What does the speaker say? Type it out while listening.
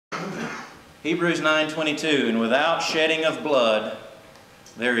Hebrews 9:22, and without shedding of blood,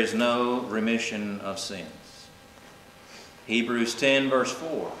 there is no remission of sins. Hebrews 10 verse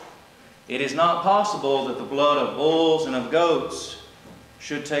 4, it is not possible that the blood of bulls and of goats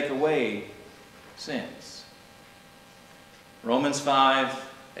should take away sins. Romans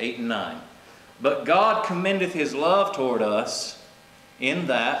 5:8 and 9, but God commendeth His love toward us, in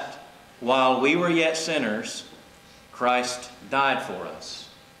that, while we were yet sinners, Christ died for us.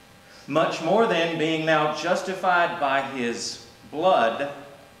 Much more then, being now justified by His blood,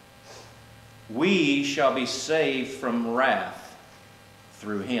 we shall be saved from wrath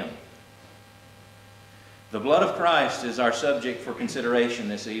through Him. The blood of Christ is our subject for consideration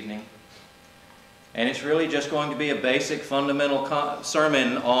this evening. And it's really just going to be a basic fundamental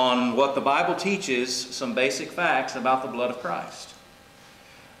sermon on what the Bible teaches, some basic facts about the blood of Christ.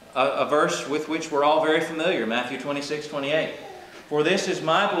 A verse with which we're all very familiar, Matthew 26:28. For this is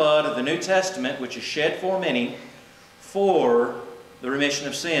my blood of the New Testament, which is shed for many for the remission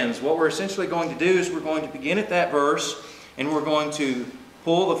of sins. What we're essentially going to do is we're going to begin at that verse, and we're going to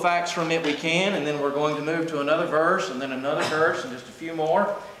pull the facts from it we can, and then we're going to move to another verse, and then another verse, and just a few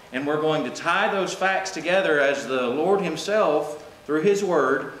more. And we're going to tie those facts together as the Lord Himself, through His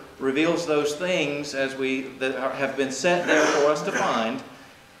Word, reveals those things that have been set there for us to find.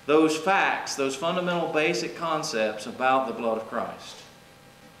 Those facts, those fundamental basic concepts about the blood of Christ.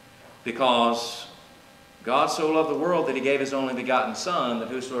 Because God so loved the world that He gave His only begotten Son, that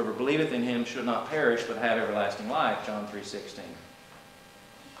whosoever believeth in Him should not perish but have everlasting life, John 3:16.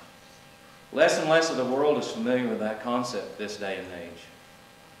 Less and less of the world is familiar with that concept this day and age.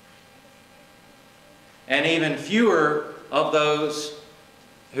 And even fewer of those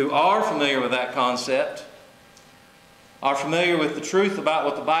who are familiar with that concept are familiar with the truth about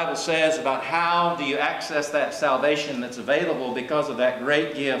what the Bible says about how do you access that salvation that's available because of that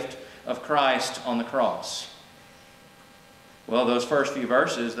great gift of Christ on the cross. Well, those first few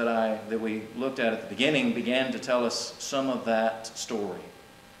verses that we looked at the beginning began to tell us some of that story.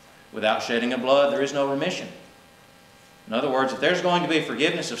 Without shedding of blood, there is no remission. In other words, if there's going to be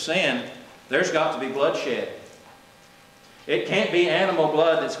forgiveness of sin, there's got to be bloodshed. It can't be animal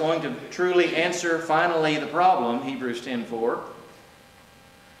blood that's going to truly answer finally the problem, Hebrews 10:4.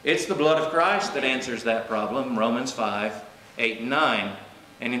 It's the blood of Christ that answers that problem, Romans 5:8 and 9.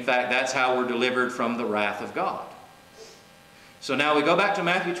 And in fact, that's how we're delivered from the wrath of God. So now we go back to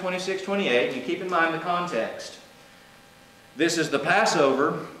Matthew 26:28, and you keep in mind the context. This is the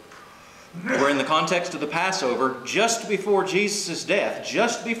Passover. We're in the context of the Passover just before Jesus' death,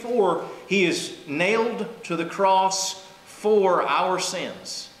 just before He is nailed to the cross for our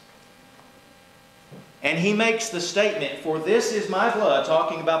sins. And He makes the statement, for this is my blood,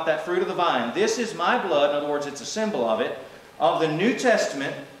 talking about that fruit of the vine. This is my blood, in other words, it's a symbol of it, of the New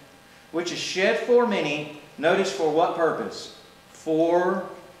Testament, which is shed for many. Notice for what purpose? For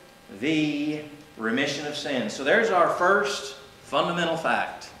the remission of sins. So there's our first fundamental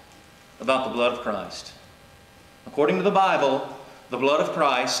fact about the blood of Christ. According to the Bible, the blood of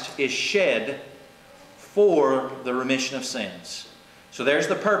Christ is shed for the remission of sins. So there's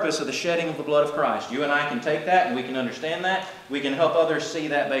the purpose of the shedding of the blood of Christ. You and I can take that and we can understand that. We can help others see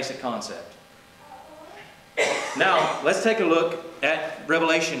that basic concept. Now, let's take a look at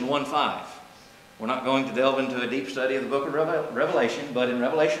Revelation 1:5. We're not going to delve into a deep study of the book of Revelation, but in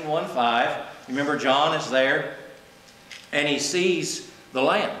Revelation 1:5, remember John is there and he sees the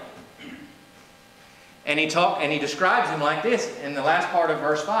Lamb. And he describes Him like this in the last part of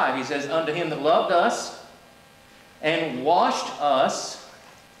verse 5. He says, unto Him that loved us and washed us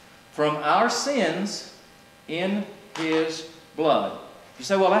from our sins in His blood. You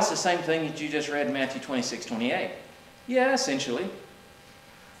say, well, that's the same thing that you just read in Matthew 26:28. Yeah, essentially.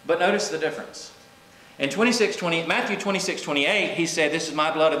 But notice the difference. In Matthew 26:28, He said, this is my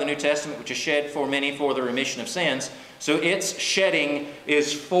blood of the New Testament, which is shed for many for the remission of sins. So its shedding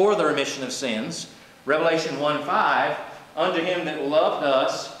is for the remission of sins. Revelation 1:5, unto Him that loved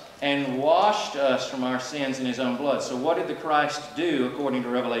us and washed us from our sins in His own blood. So what did the Christ do, according to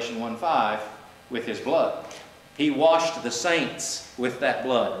Revelation 1:5, with His blood? He washed the saints with that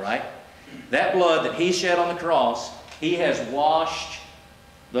blood, right? That blood that He shed on the cross, He has washed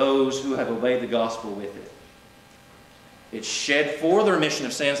those who have obeyed the gospel with it. It's shed for the remission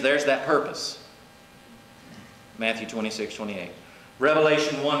of sins. There's that purpose. Matthew 26:28.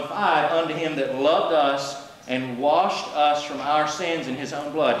 Revelation 1:5, unto Him that loved us and washed us from our sins in His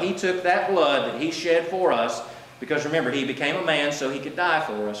own blood. He took that blood that He shed for us, because remember, He became a man so He could die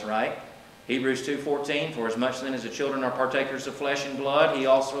for us, right? Hebrews 2:14, for as much then as the children are partakers of flesh and blood, He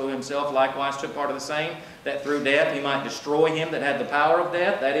also Himself likewise took part of the same, that through death He might destroy him that had the power of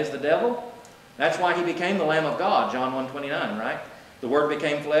death, that is the devil, That's why he became the Lamb of God, John 1:29, right? The Word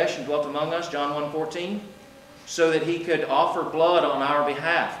became flesh and dwelt among us, John 1:14, so that he could offer blood on our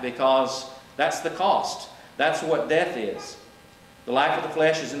behalf, because that's the cost. That's what death is. The life of the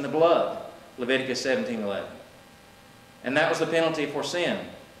flesh is in the blood, Leviticus 17:11. And that was the penalty for sin,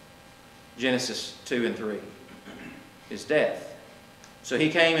 Genesis 2 and 3, is death. So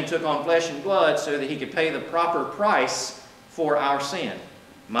he came and took on flesh and blood so that he could pay the proper price for our sin.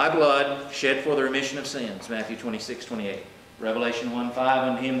 My blood shed for the remission of sins, Matthew 26:28. Revelation 1:5,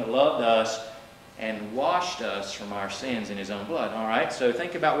 unto him that loved us and washed us from our sins in his own blood. All right, so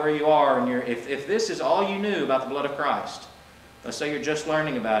think about where you are. And if this is all you knew about the blood of Christ, let's say you're just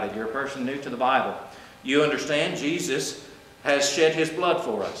learning about it, you're a person new to the Bible, you understand Jesus has shed his blood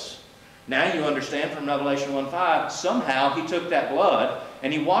for us. Now you understand from Revelation 1:5, somehow he took that blood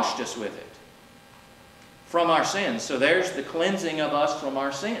and he washed us with it from our sins. So there's the cleansing of us from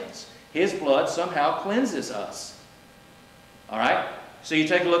our sins. His blood somehow cleanses us. All right? So you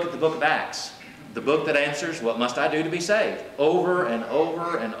take a look at the book of Acts, the book that answers, what must I do to be saved? Over and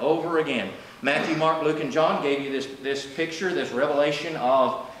over and over again. Matthew, Mark, Luke, and John gave you this picture, this revelation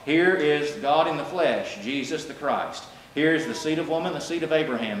of, here is God in the flesh, Jesus the Christ. Here is the seed of woman, the seed of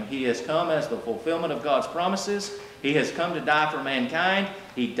Abraham. He has come as the fulfillment of God's promises. He has come to die for mankind.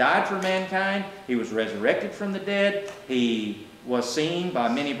 He died for mankind. He was resurrected from the dead. He was seen by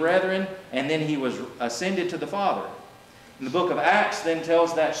many brethren. And then he was ascended to the Father. And the book of Acts then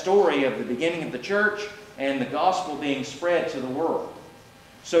tells that story of the beginning of the church and the gospel being spread to the world,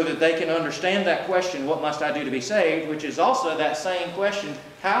 so that they can understand that question, what must I do to be saved? Which is also that same question,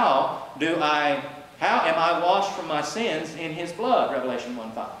 how am I washed from my sins in his blood? Revelation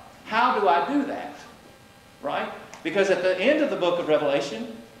 1:5. How do I do that? Right? Because at the end of the book of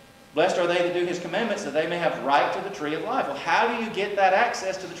Revelation, blessed are they that do his commandments, that they may have right to the tree of life. Well, how do you get that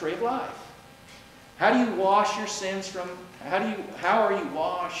access to the tree of life? How do you wash your sins from, how are you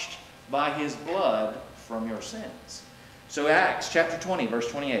washed by his blood from your sins? So Acts chapter 20, verse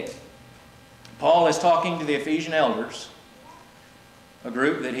 28. Paul is talking to the Ephesian elders, a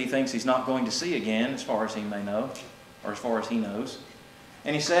group that he thinks he's not going to see again, as far as he may know, or as far as he knows.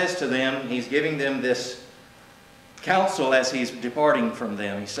 And he says to them, he's giving them this counsel as he's departing from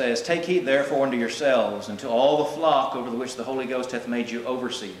them. He says, take heed therefore unto yourselves, and to all the flock over which the Holy Ghost hath made you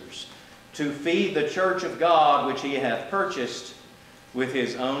overseers, to feed the church of God which he hath purchased with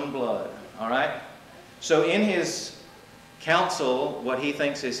his own blood. All right? So in his counsel, what he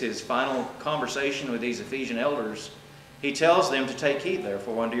thinks is his final conversation with these Ephesian elders, he tells them to take heed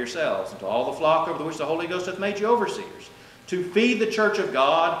therefore unto yourselves, and to all the flock over which the Holy Ghost hath made you overseers, to feed the church of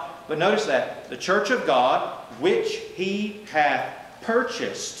God. But notice that, the church of God which he hath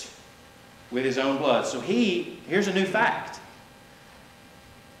purchased with his own blood. So here's a new fact.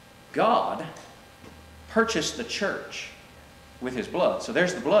 God purchased the church with his blood. So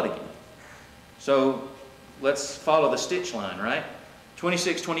there's the blood again. So let's follow the stitch line, right?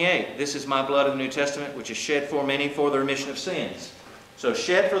 26:28. This is my blood of the New Testament, which is shed for many for the remission of sins. So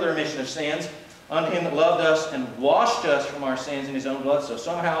shed for the remission of sins, unto him that loved us and washed us from our sins in his own blood. So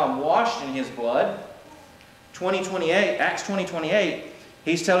somehow I'm washed in his blood. 20:28, Acts 20:28,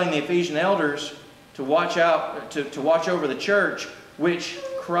 he's telling the Ephesian elders to watch out, to watch over the church which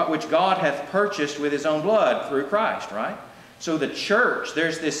God hath purchased with his own blood through Christ, right? So the church,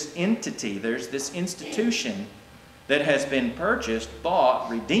 there's this entity, there's this institution that has been purchased, bought,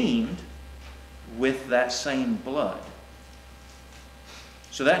 redeemed with that same blood.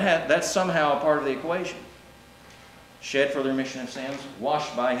 So that's somehow a part of the equation. Shed for the remission of sins,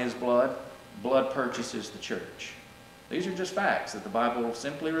 washed by his blood, blood purchases the church. These are just facts that the Bible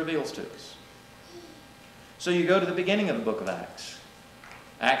simply reveals to us. So you go to the beginning of the book of Acts.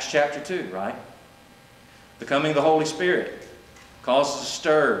 Acts chapter 2, right? The coming of the Holy Spirit causes a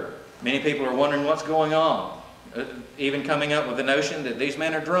stir. Many people are wondering what's going on. Even coming up with the notion that these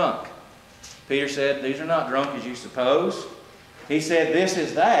men are drunk. Peter said, these are not drunk as you suppose. He said, this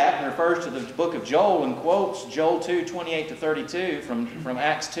is that, and refers to the book of Joel and quotes Joel 2:28-32 from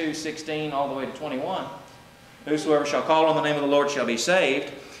Acts 2:16 all the way to 21. Whosoever shall call on the name of the Lord shall be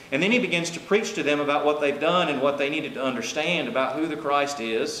saved. And then he begins to preach to them about what they've done and what they needed to understand about who the Christ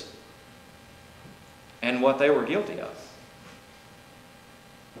is and what they were guilty of.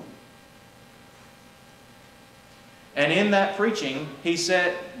 And in that preaching,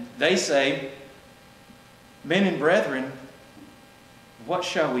 they say, men and brethren, what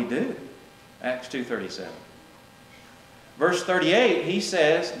shall we do? Acts 2:37. Verse 38, he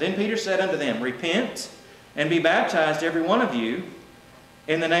says, then Peter said unto them, repent and be baptized every one of you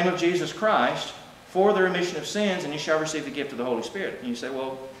in the name of Jesus Christ for the remission of sins, and you shall receive the gift of the Holy Spirit. And you say,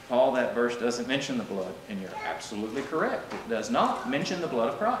 well, Paul, that verse doesn't mention the blood. And you're absolutely correct. It does not mention the blood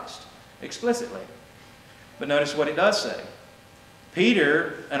of Christ explicitly. But notice what it does say.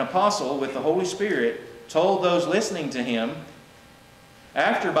 Peter, an apostle with the Holy Spirit, told those listening to him,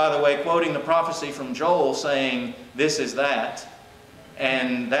 after, by the way, quoting the prophecy from Joel saying, this is that,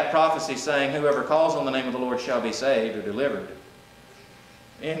 and that prophecy saying, whoever calls on the name of the Lord shall be saved or delivered.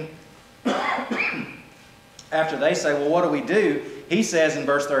 And after they say, well, what do we do? He says in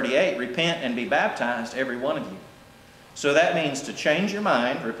verse 38, repent and be baptized, every one of you. So that means to change your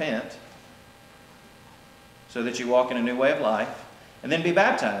mind, repent, so that you walk in a new way of life, and then be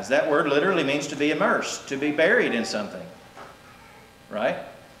baptized. That word literally means to be immersed, to be buried in something. Right?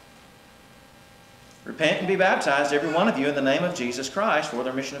 Repent and be baptized, every one of you, in the name of Jesus Christ for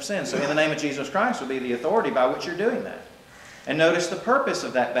the remission of sins. So in the name of Jesus Christ will be the authority by which you're doing that. And notice the purpose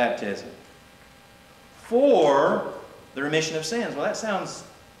of that baptism. For the remission of sins. Well, that sounds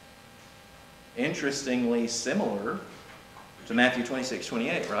interestingly similar to Matthew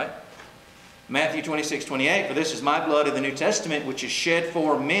 26:28, right? Matthew 26:28, for this is my blood of the New Testament, which is shed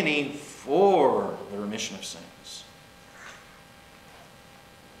for many for the remission of sins.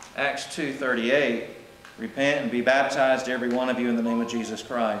 Acts 2:38, repent and be baptized, every one of you, in the name of Jesus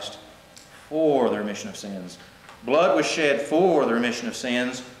Christ for the remission of sins. Blood was shed for the remission of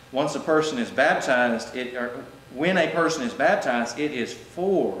sins. Once a person is baptized, when a person is baptized, it is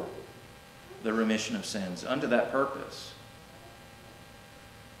for the remission of sins, unto that purpose.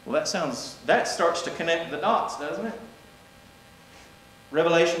 Well, that starts to connect the dots, doesn't it?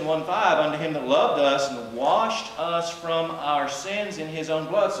 Revelation 1:5, unto him that loved us and washed us from our sins in his own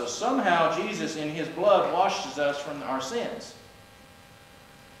blood. So somehow Jesus in his blood washes us from our sins.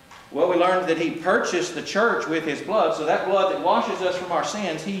 Well, we learned that he purchased the church with his blood. So that blood that washes us from our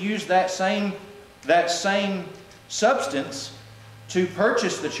sins, he used that same substance to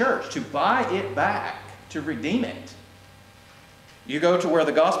purchase the church, to buy it back, to redeem it. You go to where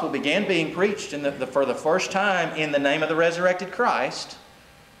the gospel began being preached for the first time in the name of the resurrected Christ.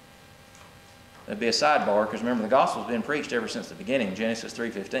 That'd be a sidebar, because remember, the gospel's been preached ever since the beginning, Genesis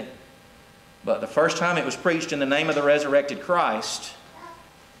 3:15. But the first time it was preached in the name of the resurrected Christ,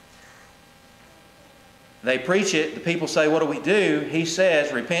 they preach it, the people say, what do we do? He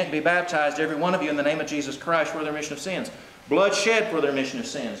says, repent and be baptized, every one of you, in the name of Jesus Christ for the remission of sins. Blood shed for the remission of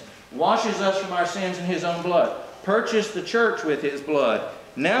sins. Washes us from our sins in his own blood. Purchased the church with his blood.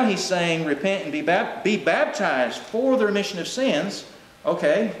 Now he's saying, repent and be baptized for the remission of sins.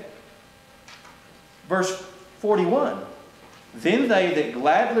 Okay. Verse 41. Then they that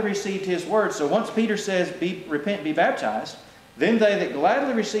gladly received his word. So once Peter says, repent, be baptized. Then they that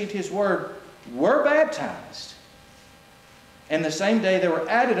gladly received his word were baptized. And the same day there were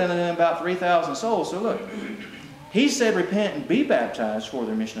added unto them about 3,000 souls. So look, he said, repent and be baptized for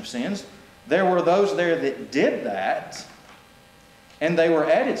the remission of sins. There were those there that did that, and they were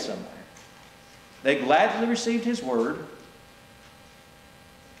added somewhere. They gladly received his word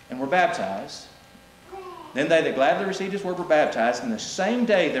and were baptized. Then they that gladly received his word were baptized. And the same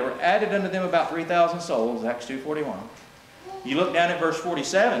day there were added unto them about 3,000 souls, Acts 2:41. You look down at verse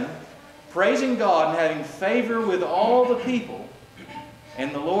 47, praising God and having favor with all the people.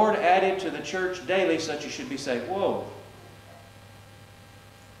 And the Lord added to the church daily such as should be saved. Whoa.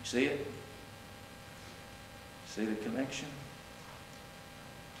 You see it? See the connection?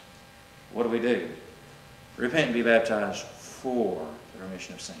 What do? Repent and be baptized for the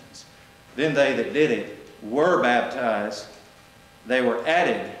remission of sins. Then they that did it were baptized. They were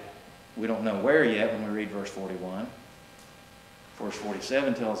added. We don't know where yet when we read verse 41. Verse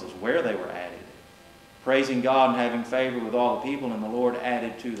 47 tells us where they were added. Praising God and having favor with all the people, and the Lord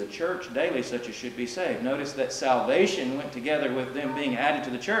added to the church daily such as should be saved. Notice that salvation went together with them being added to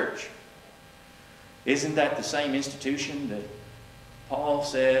the church. Isn't that the same institution that Paul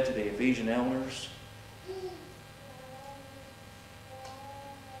said to the Ephesian elders?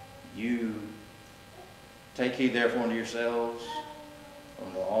 You take heed therefore unto yourselves,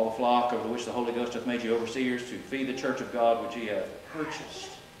 unto all the flock over which the Holy Ghost hath made you overseers, to feed the church of God which he hath purchased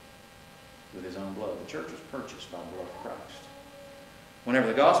with his own blood. The church was purchased by the blood of Christ. Whenever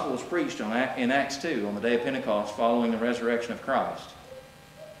the gospel was preached in Acts 2 on the day of Pentecost following the resurrection of Christ,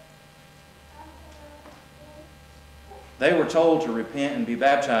 they were told to repent and be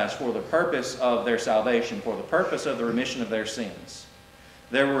baptized for the purpose of their salvation, for the purpose of the remission of their sins.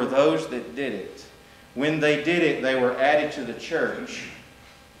 There were those that did it. When they did it, they were added to the church.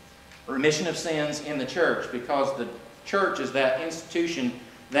 Remission of sins in the church, because the church is that institution,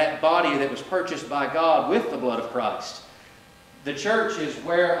 that body that was purchased by God with the blood of Christ. The church is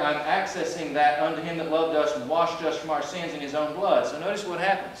where I'm accessing that unto him that loved us and washed us from our sins in his own blood. So notice what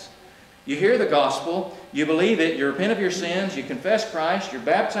happens. You hear the gospel, you believe it, you repent of your sins, you confess Christ, you're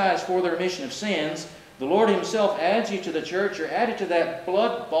baptized for the remission of sins. The Lord himself adds you to the church. You're added to that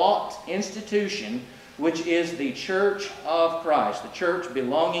blood-bought institution, which is the church of Christ, the church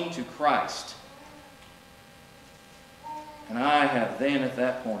belonging to Christ. And I have then at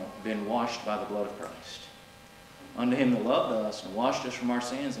that point been washed by the blood of Christ. Unto him that loved us and washed us from our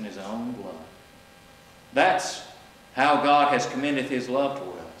sins in his own blood. That's how God has commended his love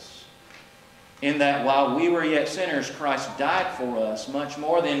toward us. In that while we were yet sinners, Christ died for us. Much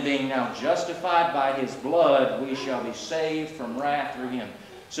more than being now justified by his blood, we shall be saved from wrath through him.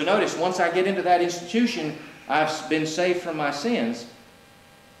 So notice, once I get into that institution, I've been saved from my sins.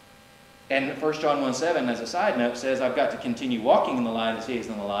 And 1 John 1:7, as a side note, says I've got to continue walking in the light as he is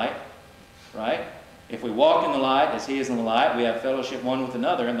in the light. Right? If we walk in the light as he is in the light, we have fellowship one with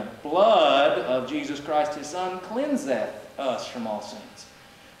another. And the blood of Jesus Christ, his Son, cleanseth us from all sins.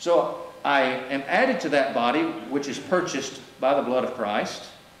 So I am added to that body, which is purchased by the blood of Christ.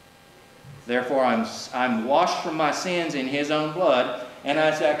 Therefore, I'm washed from my sins in his own blood. And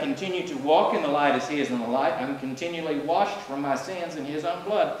as I continue to walk in the light as he is in the light, I'm continually washed from my sins in his own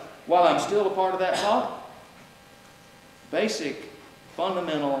blood while I'm still a part of that body. Basic,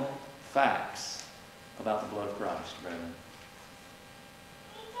 fundamental facts about the blood of Christ, brethren.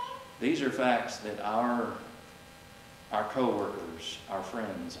 These are facts that our co-workers, our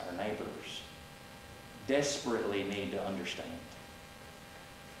friends, our neighbors desperately need to understand.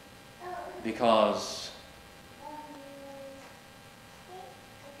 Because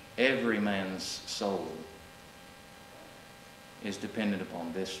every man's soul is dependent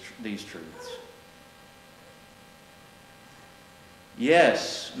upon these truths.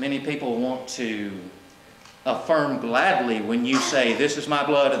 Yes, many people want to affirm gladly when you say, this is my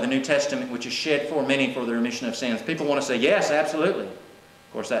blood of the New Testament, which is shed for many for the remission of sins. People want to say, yes, absolutely.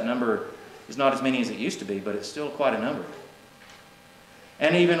 Of course, that number is not as many as it used to be, but it's still quite a number.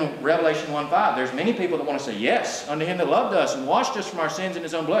 And even Revelation 1:5, there's many people that want to say, yes, unto him that loved us and washed us from our sins in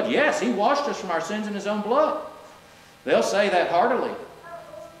his own blood. Yes, he washed us from our sins in his own blood. They'll say that heartily.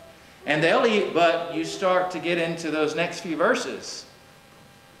 And they'll eat, but you start to get into those next few verses.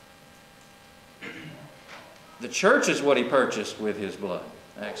 The church is what he purchased with his blood.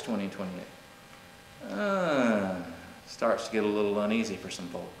 Acts 20:28. Starts to get a little uneasy for some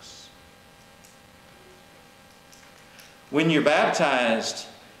folks. When you're baptized,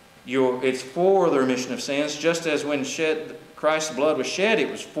 it's for the remission of sins, just as when Christ's blood was shed,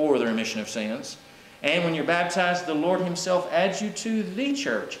 it was for the remission of sins. And when you're baptized, the Lord himself adds you to the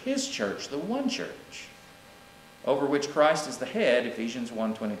church, his church, the one church, over which Christ is the head, Ephesians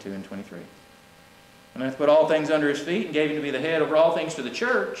 1:22 and 23. And hath put all things under his feet and gave him to be the head over all things to the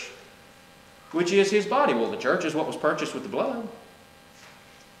church, which is his body. Well, the church is what was purchased with the blood.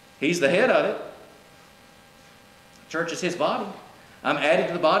 He's the head of it. The church is his body. I'm added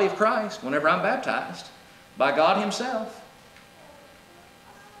to the body of Christ whenever I'm baptized by God himself.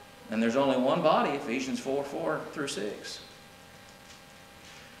 And there's only one body, Ephesians 4:4 through 6.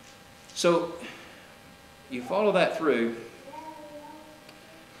 So you follow that through.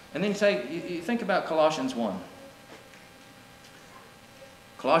 And then you think about Colossians 1.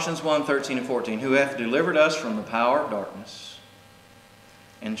 Colossians 1:13 and 14. Who hath delivered us from the power of darkness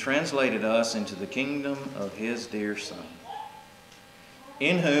and translated us into the kingdom of his dear Son,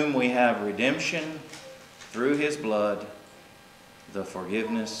 in whom we have redemption through his blood, the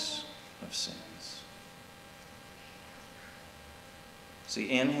forgiveness of sins. See,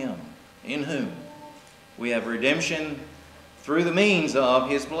 in him, in whom we have redemption through the means of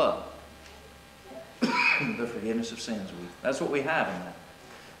his blood. The forgiveness of sins. That's what we have in that.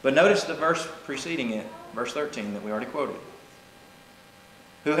 But notice the verse preceding it, verse 13 that we already quoted.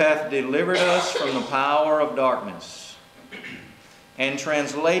 Who hath delivered us from the power of darkness and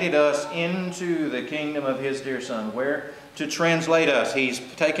translated us into the kingdom of his dear Son. Where? To translate us. He's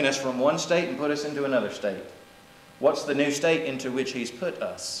taken us from one state and put us into another state. What's the new state into which he's put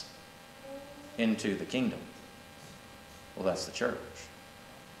us? Into the kingdom. Well, that's the church.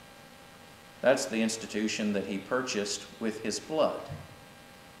 That's the institution that he purchased with his blood.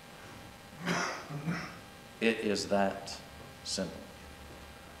 It is that simple.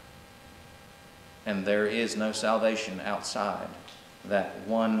 And there is no salvation outside that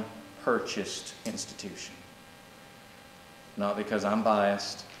one purchased institution. Not because I'm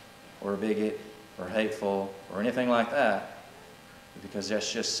biased or a bigot or hateful or anything like that, but because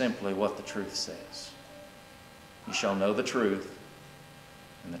that's just simply what the truth says. You shall know the truth,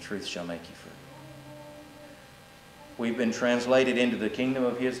 and the truth shall make you free. We've been translated into the kingdom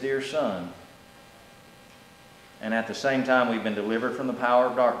of His dear Son. And at the same time, we've been delivered from the power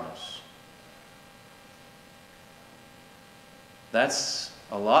of darkness. That's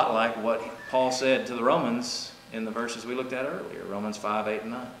a lot like what Paul said to the Romans in the verses we looked at earlier, Romans 5, 8,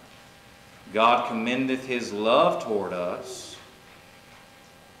 and 9. God commendeth His love toward us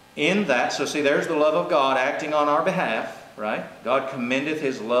in that, so see, there's the love of God acting on our behalf, right? God commendeth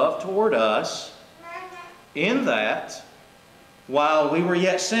His love toward us in that, while we were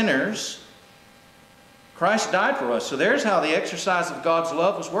yet sinners, Christ died for us. So there's how the exercise of God's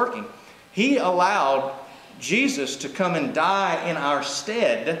love was working. He allowed Jesus to come and die in our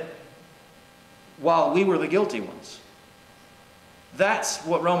stead while we were the guilty ones. That's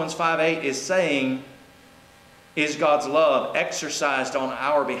what Romans 5:8 is saying is God's love exercised on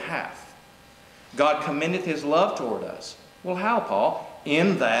our behalf. God commendeth His love toward us. Well, how, Paul?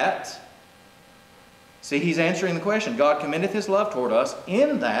 In that, see, he's answering the question. God commendeth His love toward us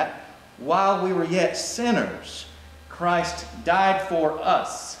in that, while we were yet sinners, Christ died for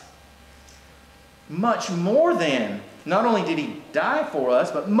us. Much more than, not only did He die for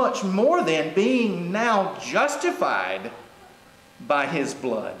us, but much more than being now justified by His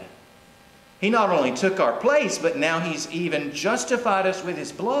blood. He not only took our place, but now He's even justified us with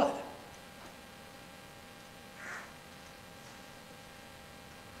His blood.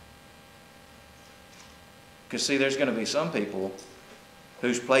 Because see, there's going to be some people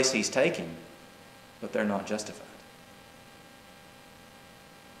whose place He's taking, but they're not justified.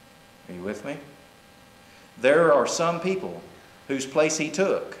 Are you with me? There are some people whose place He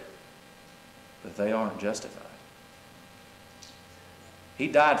took, but they aren't justified. He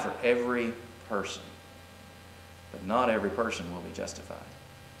died for every person, but not every person will be justified.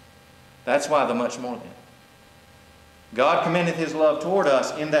 That's why the much more than. God commendeth His love toward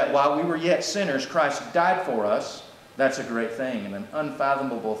us in that while we were yet sinners, Christ died for us. That's a great thing and an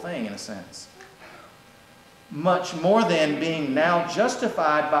unfathomable thing in a sense. Much more than being now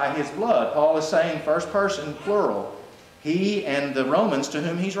justified by His blood. Paul is saying first person, plural. He and the Romans to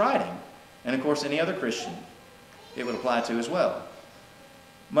whom he's writing. And of course any other Christian it would apply to as well.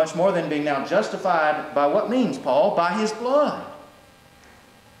 Much more than being now justified by what means, Paul? By His blood.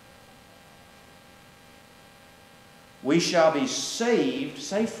 We shall be saved.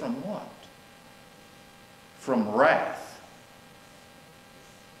 Saved from what? From wrath.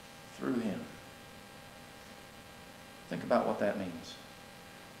 Through Him. Think about what that means.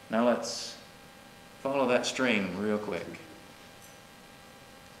 Now let's follow that stream real quick.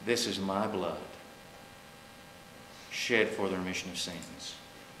 This is my blood, shed for the remission of sins.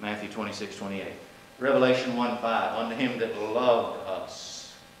 Matthew 26:28. Revelation 1:5. Unto Him that loved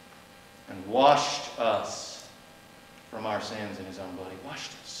us and washed us from our sins in His own blood. He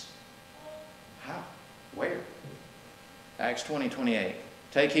washed us. How? Where? Acts 20:28.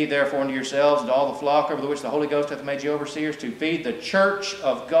 Take heed therefore unto yourselves and to all the flock over the which the Holy Ghost hath made you overseers, to feed the church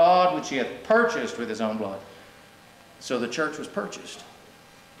of God which He hath purchased with His own blood. So the church was purchased.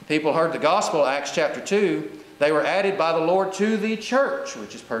 People heard the gospel, Acts chapter 2. They were added by the Lord to the church,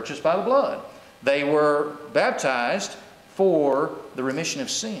 which is purchased by the blood. They were baptized for the remission of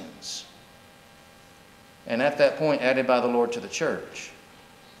sins. And at that point, added by the Lord to the church.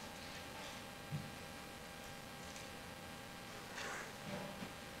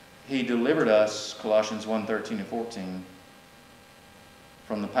 He delivered us, Colossians 1:13 and 14,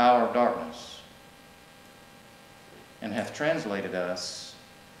 from the power of darkness, and hath translated us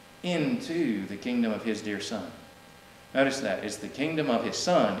into the kingdom of His dear Son. Notice that. It's the kingdom of His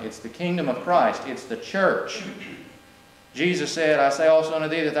Son. It's the kingdom of Christ. It's the church. Jesus said, I say also unto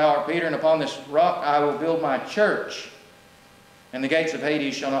thee that thou art Peter, and upon this rock I will build my church, and the gates of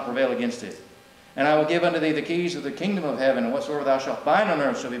Hades shall not prevail against it. And I will give unto thee the keys of the kingdom of heaven, and whatsoever thou shalt bind on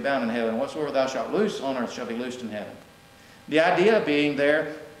earth shall be bound in heaven, and whatsoever thou shalt loose on earth shall be loosed in heaven. The idea being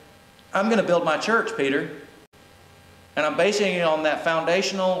there, I'm going to build my church, Peter, and I'm basing it on that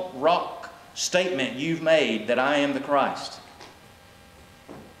foundational rock statement you've made that I am the Christ.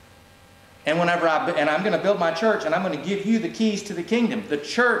 And I'm going to build my church, and I'm going to give you the keys to the kingdom. The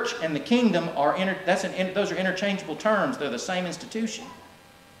church and the kingdom are those are interchangeable terms. They're the same institution.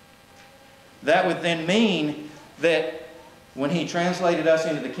 That would then mean that when He translated us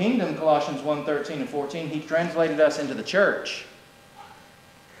into the kingdom, Colossians 1:13 and 14, He translated us into the church,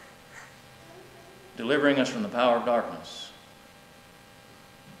 delivering us from the power of darkness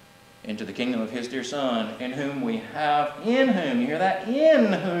into the kingdom of His dear Son, in whom, you hear that?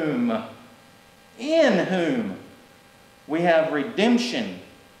 In whom we have redemption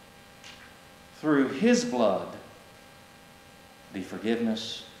through His blood, the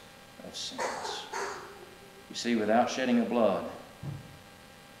forgiveness of sins. You see, without shedding of blood,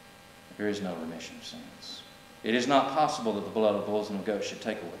 there is no remission of sins. It is not possible that the blood of bulls and of goats should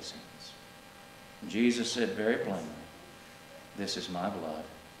take away sins. And Jesus said very plainly, this is my blood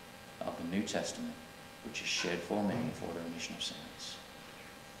of the New Testament, which is shed for many for the remission of sins.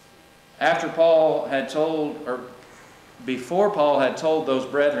 After Paul had told, or before Paul had told those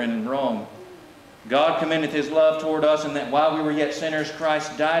brethren in Rome, God commendeth his love toward us, and that while we were yet sinners,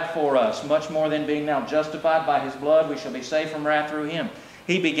 Christ died for us. Much more than being now justified by his blood, we shall be saved from wrath through him.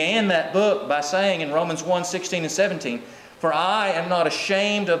 He began that book by saying in Romans 1:16 and 17, for I am not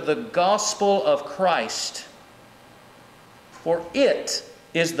ashamed of the gospel of Christ, for it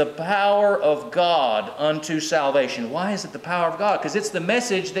is the power of God unto salvation. Why is it the power of God? Because it's the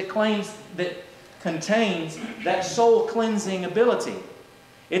message that contains that soul cleansing ability.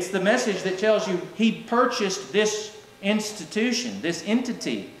 It's the message that tells you he purchased this institution, this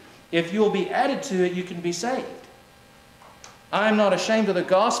entity. If you'll be added to it, you can be saved. I am not ashamed of the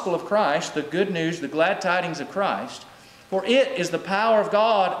gospel of Christ, the good news, the glad tidings of Christ, for it is the power of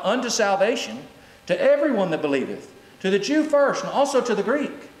God unto salvation to everyone that believeth, to the Jew first, and also to the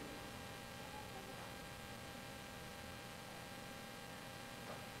Greek.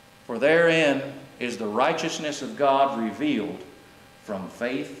 For therein is the righteousness of God revealed from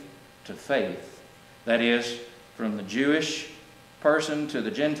faith to faith. That is, from the Jewish person to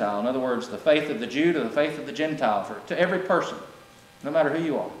the Gentile. In other words, the faith of the Jew to the faith of the Gentile, to every person, no matter who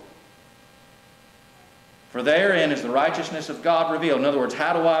you are. For therein is the righteousness of God revealed. In other words,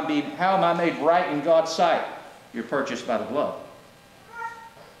 how am I made right in God's sight? You're purchased by the blood.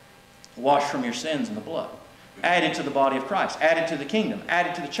 Washed from your sins in the blood. Added to the body of Christ. Added to the kingdom.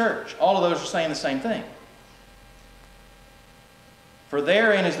 Added to the church. All of those are saying the same thing. For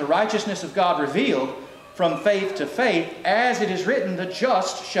therein is the righteousness of God revealed from faith to faith, as it is written, the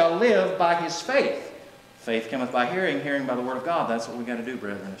just shall live by his faith. Faith cometh by hearing, hearing by the word of God. That's what we've got to do,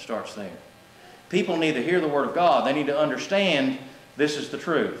 brethren. It starts there. People need to hear the word of God. They need to understand this is the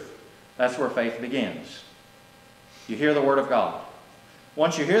truth. That's where faith begins. You hear the word of God.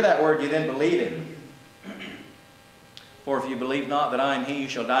 Once you hear that word, you then believe it. For if you believe not that I am he, you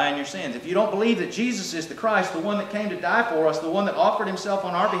shall die in your sins. If you don't believe that Jesus is the Christ, the one that came to die for us, the one that offered himself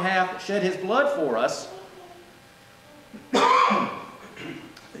on our behalf, that shed his blood for us,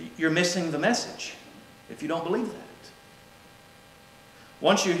 you're missing the message if you don't believe that.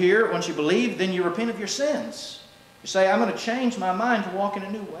 Once you hear, once you believe, then you repent of your sins. You say, I'm going to change my mind to walk in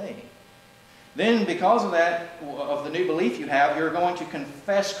a new way. Then, because of that, of the new belief you have, you're going to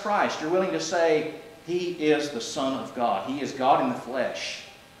confess Christ. You're willing to say, he is the Son of God. He is God in the flesh.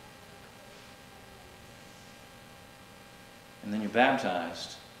 And then you're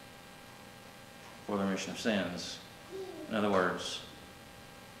baptized for the remission of sins. In other words,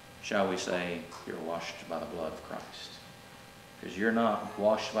 shall we say, you're washed by the blood of Christ. Because you're not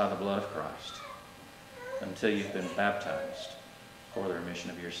washed by the blood of Christ until you've been baptized for the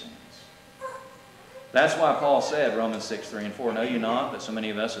remission of your sins. That's why Paul said, Romans 6:3 and 4, know you not that so many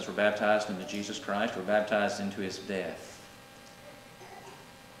of us as were baptized into Jesus Christ were baptized into his death?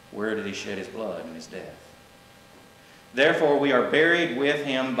 Where did he shed his blood? In his death. Therefore we are buried with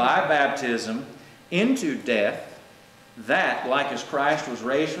him by baptism into death, that, like as Christ was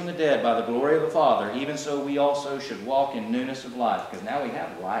raised from the dead by the glory of the Father, even so we also should walk in newness of life. Because now we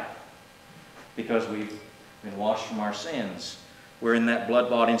have life. Because we've been washed from our sins. We're in that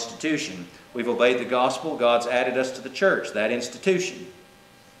blood-bought institution. We've obeyed the gospel. God's added us to the church, that institution.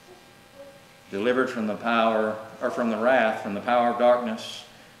 Delivered from the power, or from the wrath, from the power of darkness,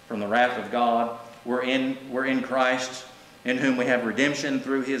 from the wrath of God. We're in Christ, in whom we have redemption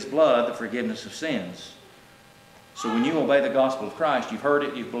through his blood, the forgiveness of sins. So when you obey the gospel of Christ, you've heard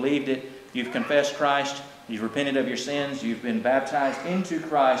it, you've believed it, you've confessed Christ, you've repented of your sins, you've been baptized into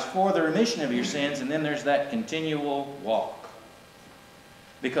Christ for the remission of your sins, and then there's that continual walk.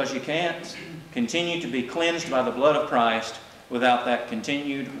 Because you can't continue to be cleansed by the blood of Christ without that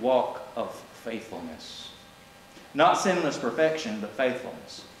continued walk of faithfulness. Not sinless perfection, but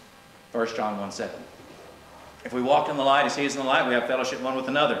faithfulness. 1 John 1:7. If we walk in the light as he is in the light, we have fellowship one with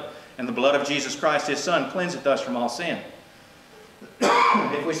another. And the blood of Jesus Christ, his Son, cleanseth us from all sin.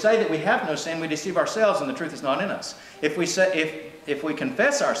 If we say that we have no sin, we deceive ourselves and the truth is not in us. If we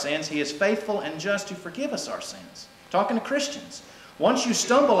confess our sins, he is faithful and just to forgive us our sins. Talking to Christians. Once you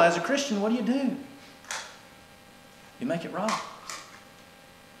stumble as a Christian, what do? You make it right.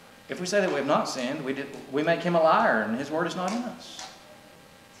 If we say that we have not sinned, we make him a liar and his word is not in us.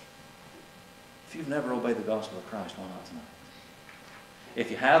 If you've never obeyed the gospel of Christ, why not tonight? If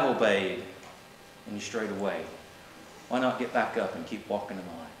you have obeyed and you strayed away, why not get back up and keep walking in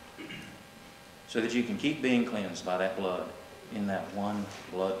the light? so that you can keep being cleansed by that blood in that one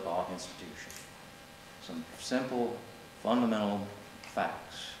blood-bought institution. Some simple, fundamental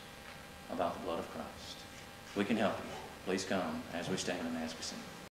facts about the blood of Christ. We can help you. Please come as we stand and as we sing.